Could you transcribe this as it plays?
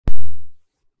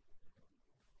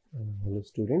Hello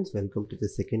students, welcome to the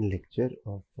second lecture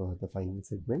of the final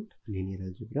segment, linear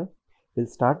algebra. We'll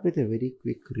start with a very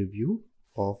quick review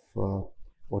of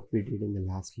what we did in the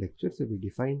last lecture. So we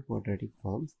defined quadratic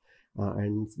forms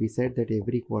and we said that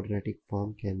every quadratic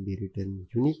form can be written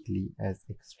uniquely as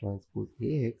x transpose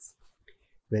ax,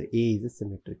 where A is a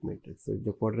symmetric matrix. So if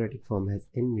the quadratic form has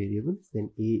n variables, then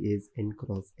A is n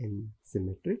cross n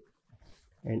symmetric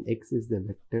and x is the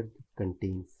vector that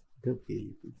contains the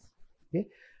variables. Okay.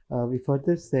 We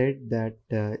further said that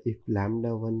if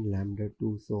lambda 1, lambda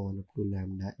 2, so on up to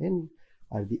lambda n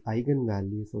are the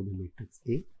eigenvalues of the matrix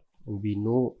A, and we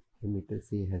know the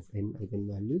matrix A has n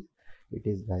eigenvalues, it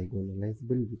is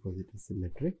diagonalizable because it is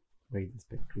symmetric by the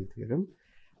spectral theorem.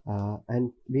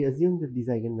 And we assume that these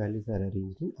eigenvalues are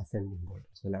arranged in ascending order.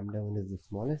 So lambda 1 is the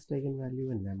smallest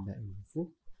eigenvalue and lambda n is the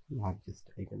largest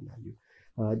eigenvalue.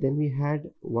 Then we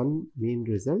had one main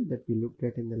result that we looked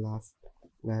at in the last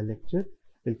lecture.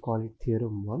 We'll call it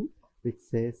theorem 1, which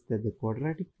says that the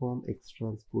quadratic form x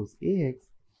transpose ax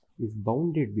is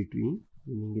bounded between,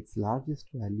 meaning its largest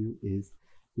value is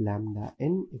lambda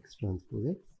n x transpose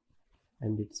x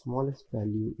and its smallest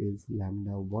value is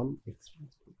lambda 1 x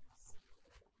transpose x.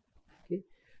 Okay,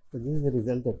 so this is the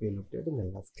result that we looked at in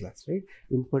the last class, right?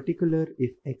 In particular,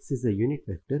 if x is a unit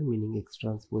vector, meaning x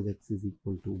transpose x is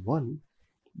equal to 1,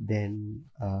 then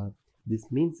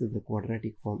this means that the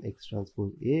quadratic form x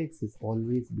transpose ax is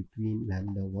always between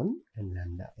lambda 1 and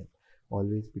lambda n,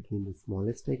 always between the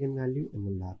smallest eigenvalue and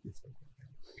the largest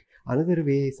eigenvalue. Another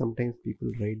way sometimes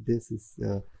people write this is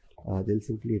they'll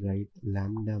simply write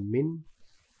lambda min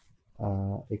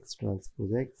x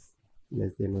transpose x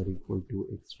less than or equal to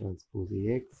x transpose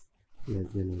ax less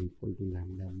than or equal to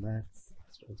lambda max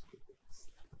x transpose x,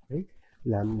 right?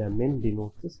 Lambda min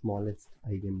denotes the smallest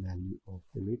eigenvalue of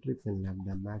the matrix and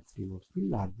lambda max denotes the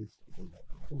largest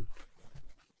eigenvalue.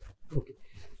 Okay,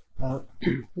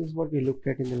 this is what we looked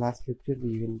at in the last lecture. We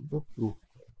even did a proof.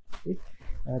 Okay.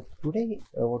 Today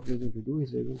what we're going to do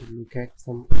is we're going to look at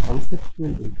some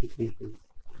conceptual implications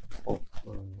of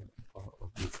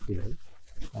this theorem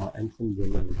and some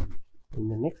general values. In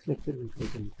the next lecture we'll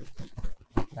take a look at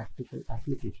some practical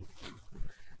applications.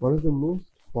 One of the most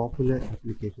popular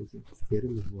applications of this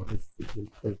theorem is what is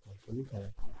sequential component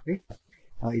diagram, right?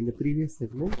 In the previous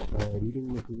segment,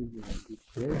 reading material we already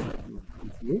shared with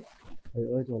PCA, I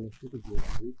urge all of you to go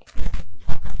through it.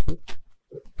 Okay?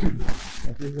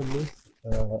 That is the most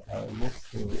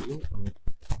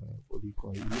what do you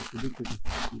call it, most ubiquitous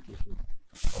application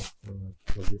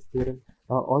of this theorem.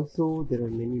 Also, there are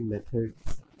many methods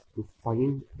to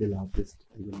find the largest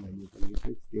eigenvalue of the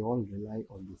matrix. They all rely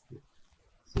on this theorem.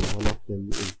 So one of them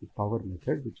is the power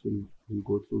method, which we'll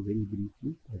go through very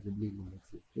briefly, possibly in the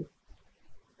next lecture,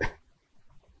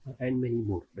 and many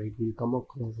more. Right? We'll come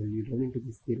across and we'll run into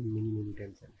this theorem many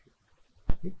times. I'm sure.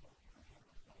 Okay?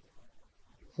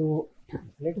 So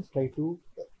let us try to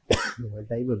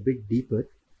dive a bit deeper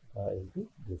into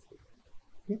this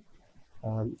theorem.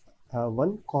 Okay?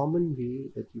 One common way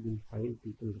that you will find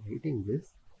people writing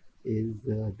this is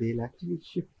they'll actually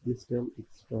shift this term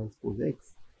x transpose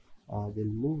x. They'll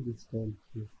move this term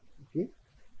here. Okay,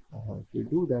 if you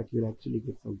do that, you'll actually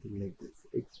get something like this: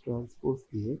 x transpose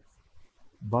ax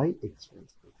by x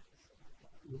transpose x.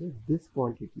 Okay? This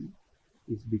quantity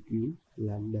is between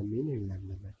lambda min and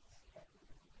lambda max.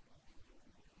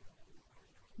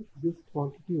 This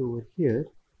quantity over here,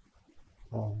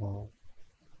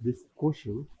 this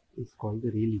quotient is called the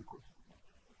Rayleigh quotient.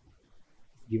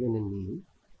 It's given a name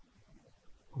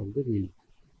called the Rayleigh quotient.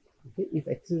 Okay, if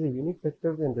x is a unit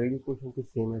vector, then Rayleigh quotient is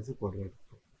same as the quadratic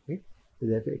form. Right? So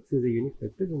therefore, x is a unit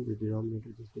vector, then the denominator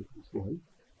just becomes 1,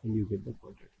 and you get the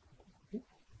quadratic. Okay?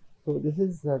 So this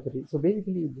is so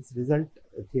basically this result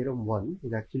theorem 1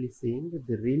 is actually saying that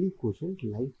the Rayleigh quotient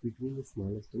lies between the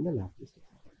smallest and the largest.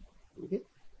 Okay.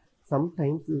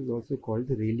 Sometimes this is also called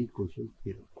the Rayleigh quotient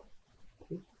theorem.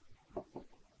 Okay.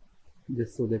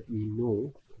 Just so that we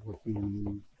know what we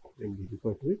mean when we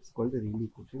refer to it, it's called the Rayleigh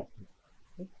quotient theorem.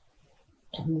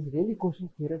 This Rayleigh quotient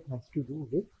theorem has to do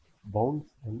with bounds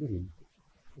and the Rayleigh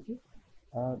quotient.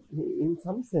 Okay, in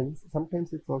some sense,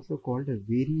 sometimes it's also called a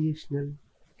variational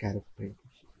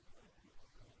characterization.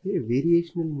 Okay,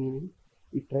 variational meaning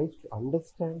it tries to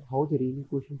understand how the Rayleigh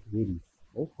quotient varies.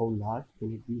 Right? How large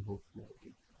can it be? How small it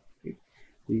is. Right?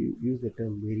 So you use the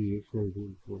term variational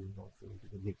being thrown also into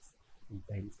the mix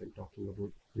sometimes when talking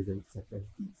about results such as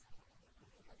these.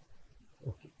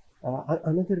 Okay.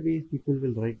 Another way people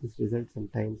will write this result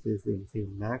sometimes is they'll say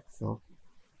max of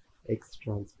x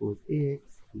transpose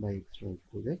ax by x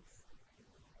transpose x,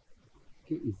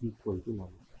 okay, is equal to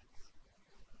lambda max.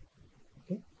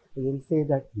 Okay, we'll say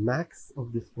that max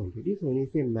of this quantity. So when you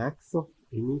say max of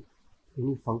any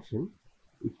function,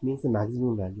 it means the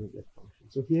maximum value of that function.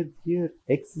 So here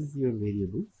x is your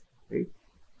variables, right?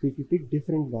 So if you pick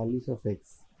different values of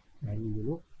x and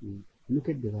you look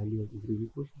at the value of the Rayleigh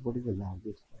quotient, what is the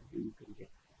largest value you can get?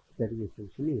 That is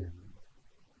essentially lambda.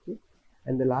 Okay?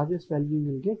 And the largest value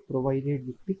you will get provided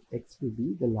you pick x to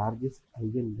be the largest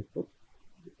eigenvector.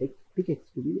 Pick x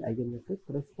to be the eigenvector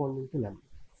corresponding to lambda.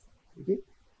 Okay?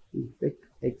 You pick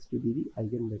x to be the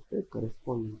eigenvector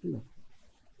corresponding to lambda.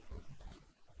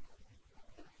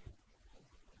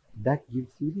 That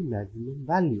gives you the maximum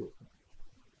value.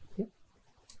 Okay.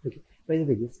 Okay. By the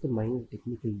way, just a minor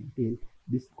technical detail.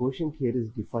 This quotient here is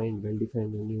well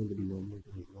defined only when the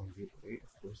denominator is non-zero, right?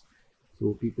 Of course.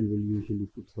 So people will usually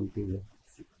put something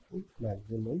like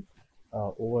maximum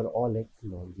over all x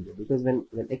non-zero, because when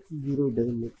x is 0, it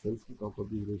doesn't make sense to talk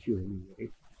about the ratio anyway,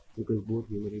 right? Because both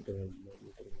numerator and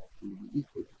denominator will actually be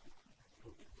equal.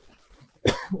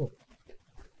 Okay.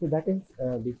 So that is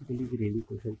basically the Rayleigh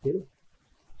quotient theorem.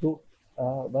 So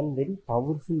one very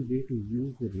powerful way to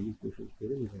use the Rayleigh quotient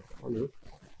theorem is as follows.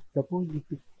 Suppose you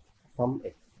pick some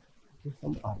x, okay,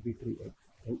 some arbitrary x,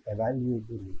 and evaluate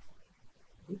the ratio.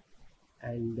 Okay?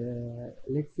 And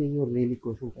let's say your Rayleigh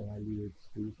quotient evaluates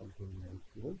to something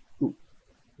like 2.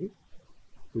 Okay?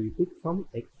 So you pick some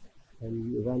x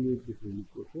and you evaluate this Rayleigh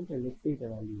quotient, and let's say it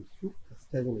evaluates to,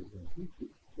 just as an example, 2.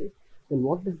 Okay? Then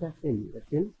what does that tell you? That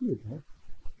tells you that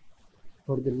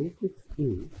for the matrix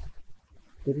A,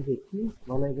 there is at least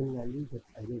one eigenvalue that's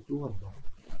either 2 or 1.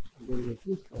 There is at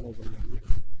least one eigenvalue.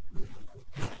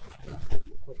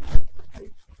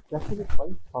 That is a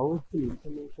quite powerful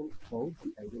information about the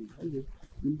eigenvalue,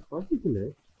 in particular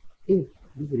if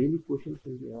this Rayleigh quotient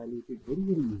can be evaluated very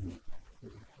easily.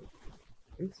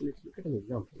 Okay, so let's look at an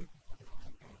example.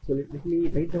 So let me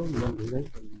write down one result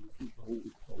and see how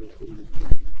it's powerful.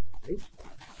 Right?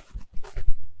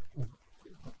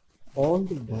 All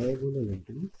the diagonal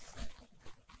entries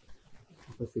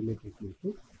of a symmetric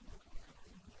matrix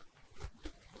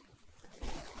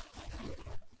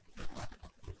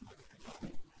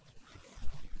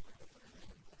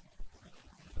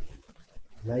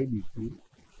lie between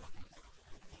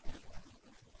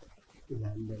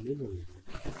lambda and omega.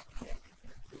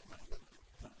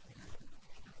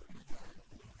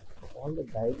 All the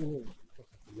diagonal of a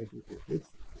symmetric matrix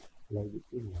lie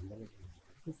between lambda and omega.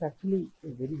 This is actually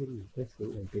very interesting.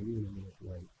 I'll tell you in a minute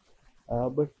why.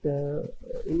 But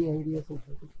any ideas on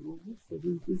how to prove this? So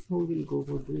this is how we'll go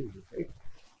about doing this, right?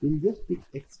 We'll just pick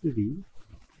x to be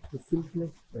the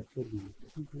simplest vector, the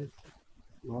simplest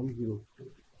non-zero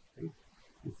vector, right?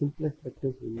 The simplest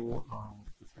vectors we know are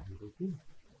the standard thing,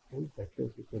 and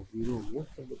vectors which are 0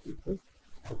 most of the cases,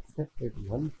 except at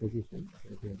one position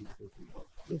that they are equal to 1.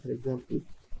 So for example,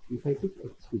 if I pick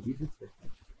x to be this vector,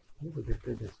 the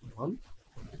vector that's 1,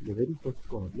 the very first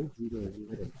coordinate 0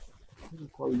 everywhere else. So we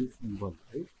call this E1,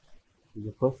 right? This is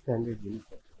the first standard unit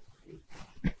vector.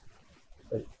 Okay?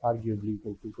 But arguably, you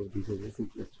can think of these as the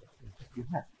simplest vectors that you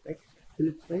have, right? So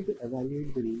let's try to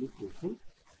evaluate the Rayleigh quotient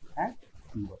at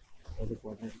E1 or the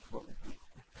quadratic form.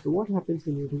 So what happens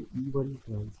when you do E1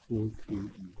 transpose A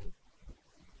E1?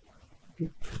 Okay,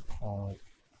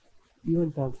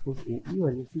 E1 transpose A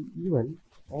E1. You see E1,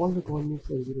 all the coordinates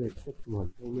are 0 except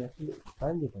 1. When you actually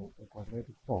expand it out the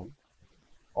quadratic form,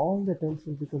 all the terms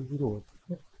will become 0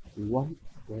 except 1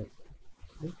 square,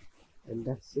 right? And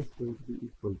that's just going to be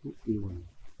equal to A1.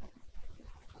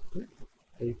 Okay?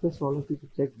 I request all of you to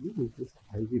check this with this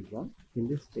algebra. You can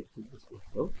just check this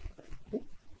works out. Okay? It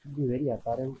should be very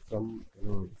apparent from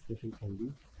discussion from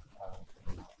the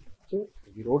so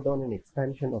we wrote down an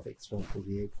expansion of x transpose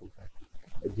Ax, in fact,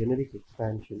 a generic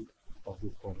expansion of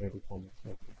this quadratic form x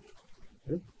transpose Ax.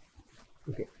 Right?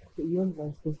 Okay, so E1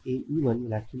 transpose A E1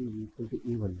 will actually be equal to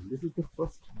E1. This is the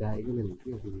first diagonal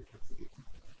entry of the matrix A.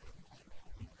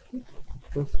 Okay?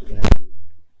 First diagonal.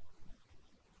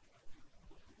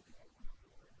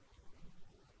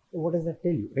 So what does that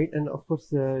tell you, right? And of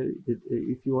course,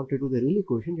 if you want to do the Rayleigh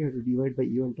quotient, you have to divide by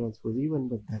E1 transpose E1,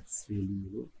 but that's really,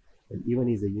 well,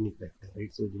 E1 is a unique vector,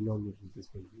 right? So the denominator is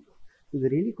just going to be 1. So the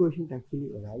Rayleigh quotient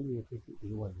actually evaluated to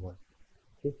A11.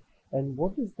 Okay, and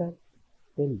what does that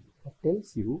tell you? That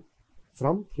tells you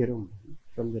from theorem 1,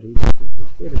 from the Rayleigh quotient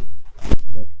theorem,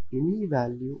 that any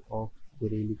value of the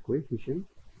Rayleigh coefficient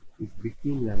is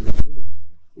between lambda and omega.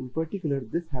 In particular,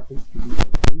 this happens to be the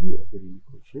value of the Rayleigh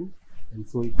quotient, and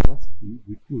so it must be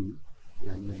between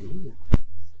lambda and omega.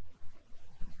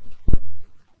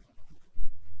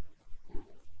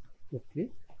 Okay,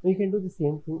 now you can do the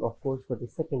same thing, of course, for the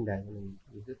second diagonal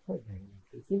entry, the third diagonal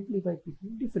entry, simply by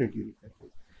picking different unit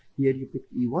vectors. here you pick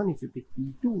E1, if you pick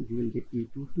E2, you will get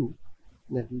A22.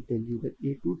 That will tell you that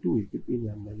A22 is between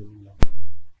lambda min and lambda.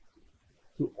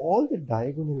 So all the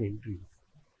diagonal entries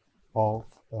of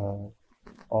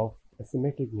a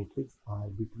symmetric matrix are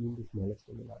between the smallest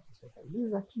and the largest. This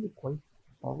is actually quite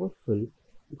powerful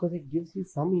because it gives you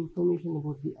some information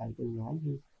about the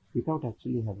eigenvalues without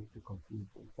actually having to compute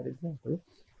them. For example,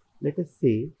 let us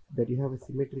say that you have a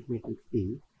symmetric matrix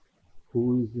A,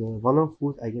 whose one of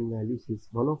whose eigenvalues is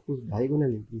one of whose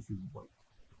diagonal entries is 1.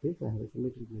 Okay, so I have a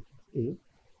symmetric matrix A,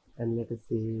 and let us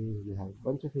say we have a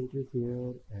bunch of entries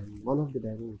here, and one of the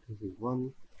diagonal entries is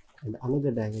 1, and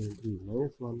another diagonal entry is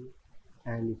 -1,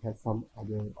 and it has some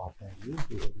other odd diagonal.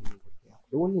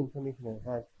 The only information I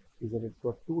have is that it's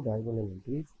got 2 diagonal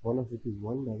entries, one of which is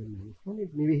 1 diagonal -1.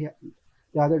 It may be here,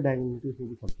 the other diagonal entries may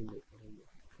be something like that,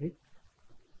 right?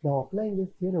 Now, applying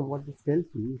this theorem, what this tells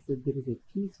me is that there is at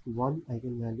least one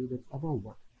eigenvalue that's above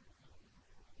 1.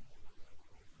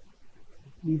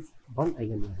 At least one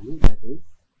eigenvalue that is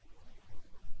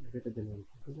greater than or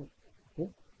equal to 1. Okay?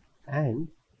 And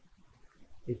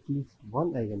at least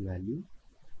one eigenvalue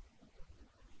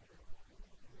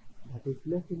that is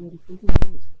less than or equal to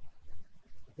 -1.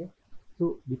 Okay? So,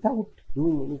 without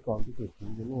doing any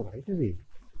computation, you know right away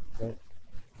that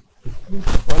at least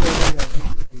one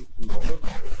eigenvalue is smaller.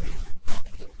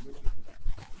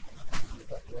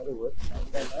 In other words,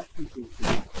 lambda max is going to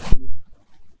be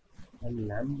and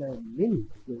lambda min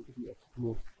is going to be at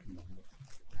most lambda.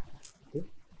 Okay,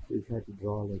 so if you have to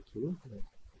draw like a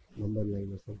number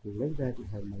line or something like that, you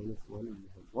have -1 and you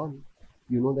have 1.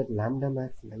 You know that lambda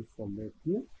max lies somewhere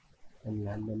here and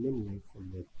lambda min lies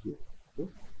somewhere here. Okay,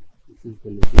 this is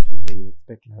the location where you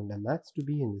expect lambda max to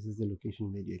be, and this is the location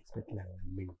where you expect lambda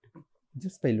min to be,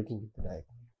 just by looking at the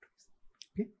diagonal matrix.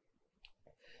 Okay,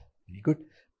 very good.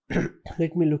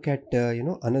 Let me look at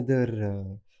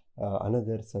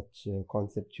another such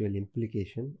conceptual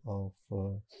implication of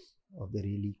the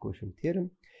Rayleigh Quotient theorem.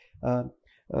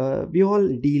 We all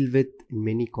deal with, in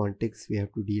many contexts, we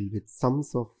have to deal with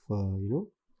sums of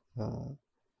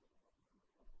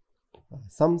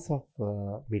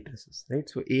matrices, right?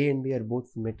 So A and B are both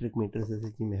symmetric matrices.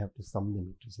 You may have to sum the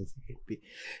matrices A and B.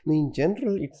 Now, in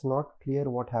general, it's not clear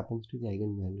what happens to the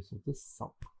eigenvalues of the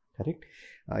sum. Correct?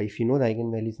 If you know the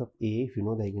eigenvalues of A, if you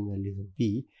know the eigenvalues of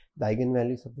B, the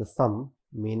eigenvalues of the sum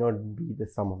may not be the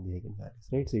sum of the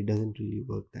eigenvalues, right? So it doesn't really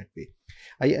work that way.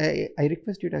 I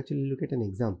request you to actually look at an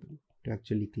example to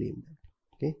actually claim that.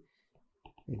 Okay,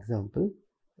 example,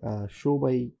 show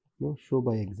by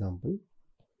example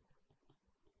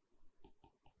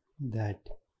that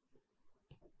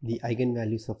the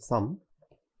eigenvalues of sum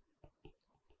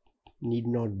need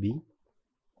not be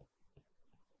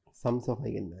sums of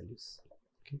eigenvalues.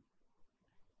 Okay,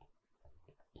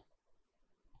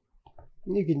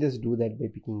 you can just do that by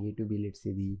picking A to be, let's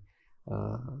say, the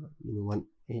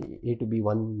A to be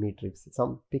one matrix.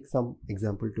 Pick some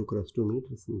example 2 cross 2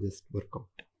 matrix and just work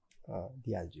out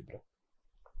the algebra.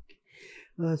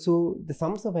 So the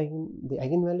sums of the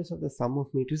eigenvalues of the sum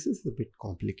of matrices is a bit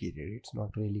complicated. It's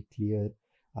not really clear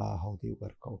how they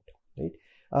work out, right?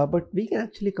 But we can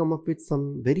actually come up with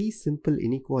some very simple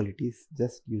inequalities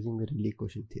just using the Rayleigh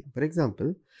Quotient theorem. For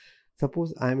example,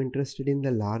 suppose I am interested in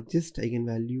the largest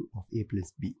eigenvalue of A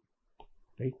plus B,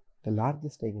 right? The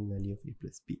largest eigenvalue of A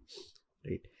plus B,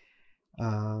 right?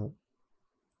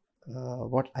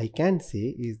 What I can say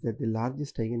is that the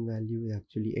largest eigenvalue is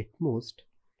actually at most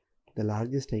the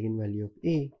largest eigenvalue of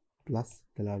A plus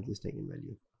the largest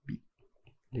eigenvalue of B.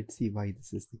 Let's see why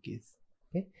this is the case.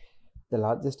 Okay, the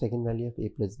largest eigenvalue of A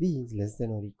plus B is less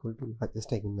than or equal to largest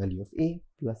eigenvalue of A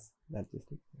plus largest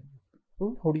eigenvalue of B.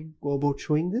 How do you go about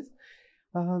showing this?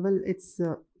 Well, it's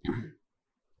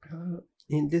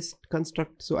in this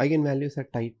construct. So eigenvalues are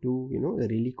tied to the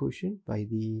Rayleigh quotient by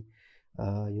the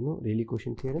Rayleigh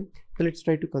Quotient theorem. So let's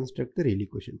try to construct the Rayleigh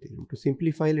Quotient theorem. To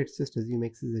simplify, let's just assume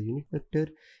X is a unit vector.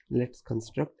 Let's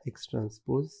construct X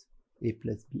transpose A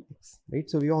plus BX, right?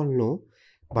 So we all know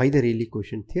by the Rayleigh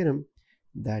Quotient theorem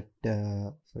that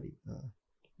let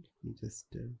me just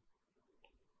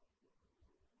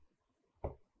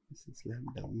this is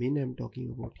lambda min I'm talking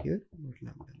about here, not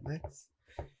lambda max.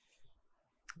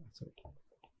 Sorry,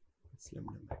 it's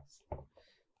lambda max.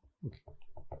 Okay,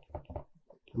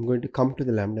 I'm going to come to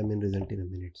the lambda min result in a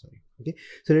minute, sorry. Okay,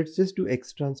 so let's just do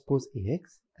X transpose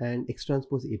AX and X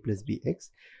transpose A plus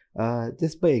BX.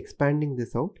 Just by expanding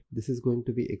this out, this is going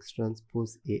to be X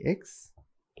transpose AX.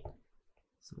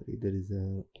 Sorry, there is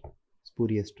a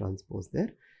spurious transpose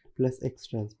there, plus X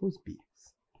transpose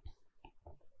BX.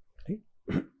 Right?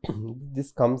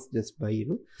 This comes just by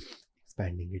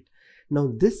expanding it. Now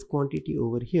this quantity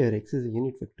over here, x is a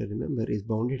unit vector, remember, is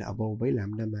bounded above by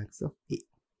lambda max of A.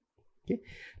 Okay.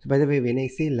 So by the way, when I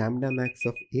say lambda max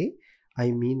of A,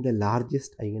 I mean the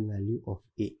largest eigenvalue of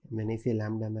A. When I say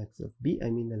lambda max of B, I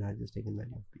mean the largest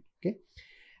eigenvalue of B. Okay.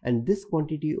 And this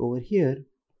quantity over here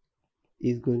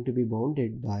is going to be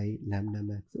bounded by lambda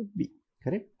max of B.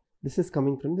 Correct? This is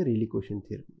coming from the Rayleigh Quotient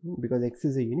theorem. Because x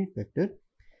is a unit vector,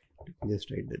 just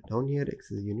write that down here.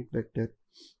 X is a unit vector.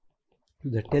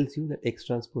 That tells you that x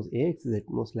transpose Ax is at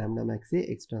most lambda max A,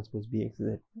 x transpose Bx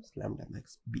is at most lambda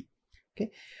max B. Okay,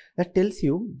 that tells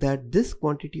you that this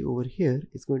quantity over here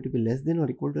is going to be less than or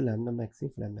equal to lambda max A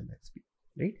for lambda max B,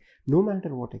 right? No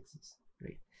matter what x is,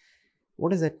 right?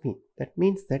 What does that mean? That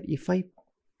means that if I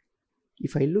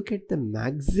look at the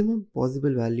maximum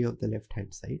possible value of the left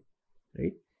hand side,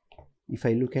 right? If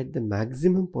I look at the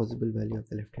maximum possible value of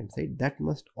the left hand side, that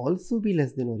must also be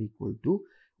less than or equal to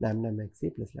lambda max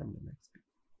A plus lambda max B.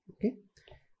 Okay,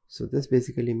 so this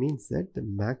basically means that the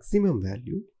maximum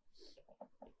value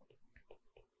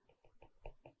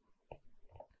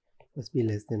must be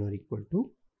less than or equal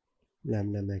to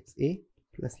lambda max A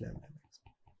plus lambda max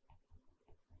B.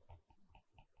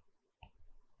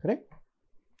 Correct?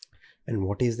 And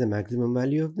what is the maximum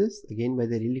value of this? Again, by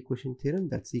the Rayleigh Quotient theorem,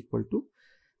 that's equal to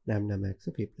lambda max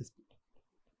of A plus B.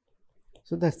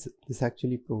 So that's it. This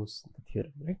actually proves the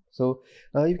theorem, right? So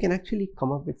you can actually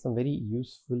come up with some very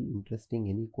useful, interesting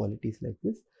inequalities like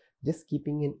this, just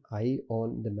keeping an eye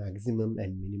on the maximum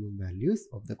and minimum values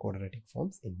of the quadratic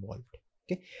forms involved.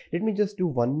 Okay, let me just do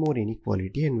one more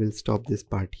inequality and we'll stop this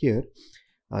part here.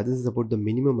 This is about the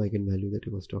minimum eigenvalue that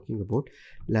I was talking about,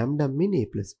 lambda min A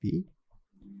plus B.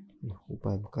 I hope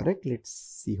I'm correct. Let's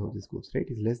see how this goes, right?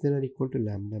 Is less than or equal to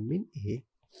lambda min A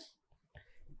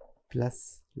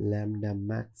plus lambda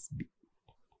max B.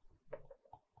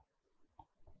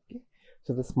 Okay,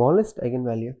 so the smallest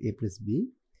eigenvalue of A plus B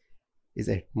is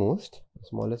at most the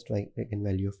smallest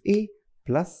eigenvalue of A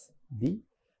plus the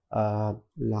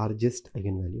largest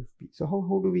eigenvalue of B. So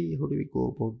how do we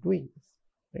go about doing this,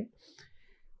 right?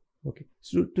 Okay,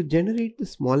 so to generate the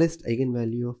smallest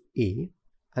eigenvalue of A,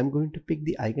 I'm going to pick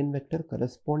the eigenvector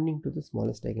corresponding to the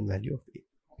smallest eigenvalue of A.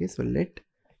 Okay, so let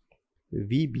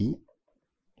V be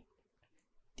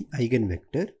the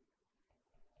eigenvector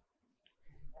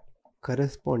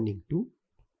corresponding to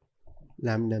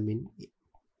lambda min A.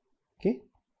 Okay,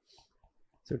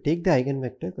 so take the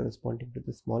eigenvector corresponding to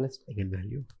the smallest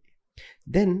eigenvalue of A.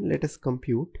 Then let us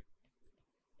compute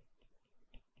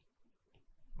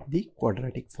the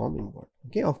quadratic form involved.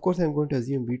 Okay, of course I'm going to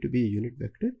assume V to be a unit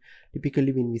vector.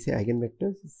 Typically when we say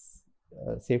eigenvectors, it's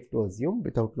safe to assume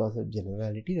without loss of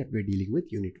generality that we're dealing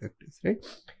with unit vectors, right?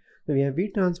 So we have V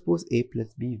transpose A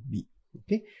plus B V.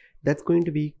 Okay, that's going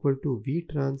to be equal to V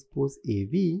transpose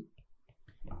AV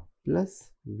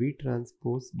plus V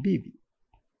transpose BV,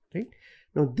 right?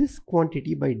 Now this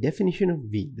quantity by definition of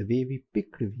V, the way we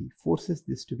picked V, forces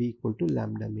this to be equal to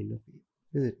lambda min of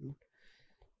A, is it not?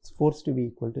 It's forced to be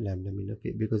equal to lambda min of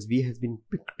A because V has been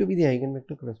picked to be the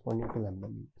eigenvector corresponding to lambda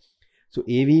min. So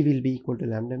AV will be equal to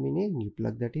lambda min A, and you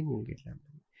plug that in, you'll get lambda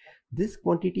min. This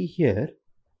quantity here,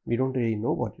 we don't really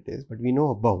know what it is, but we know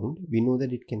a bound. We know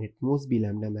that it can at most be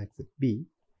lambda max of B,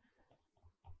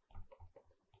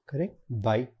 correct?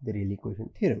 By the Rayleigh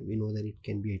Quotient theorem, we know that it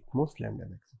can be at most lambda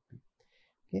max of B.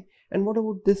 Okay, and what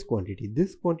about this quantity?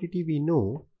 This quantity we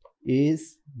know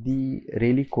is the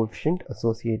Rayleigh Quotient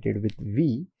associated with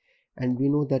V, and we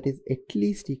know that is at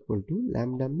least equal to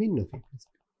lambda min of A plus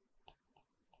B.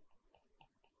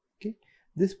 Okay,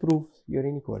 this proves your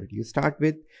inequality. You start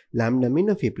with lambda min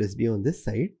of A plus B on this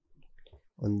side.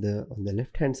 On the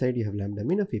left hand side you have lambda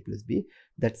min of A plus B,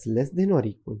 that's less than or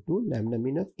equal to lambda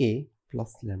min of A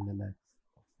plus lambda max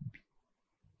of B.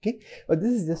 Okay, but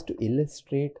this is just to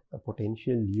illustrate a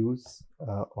potential use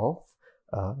of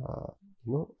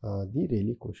the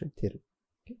Rayleigh Quotient theorem.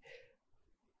 Okay,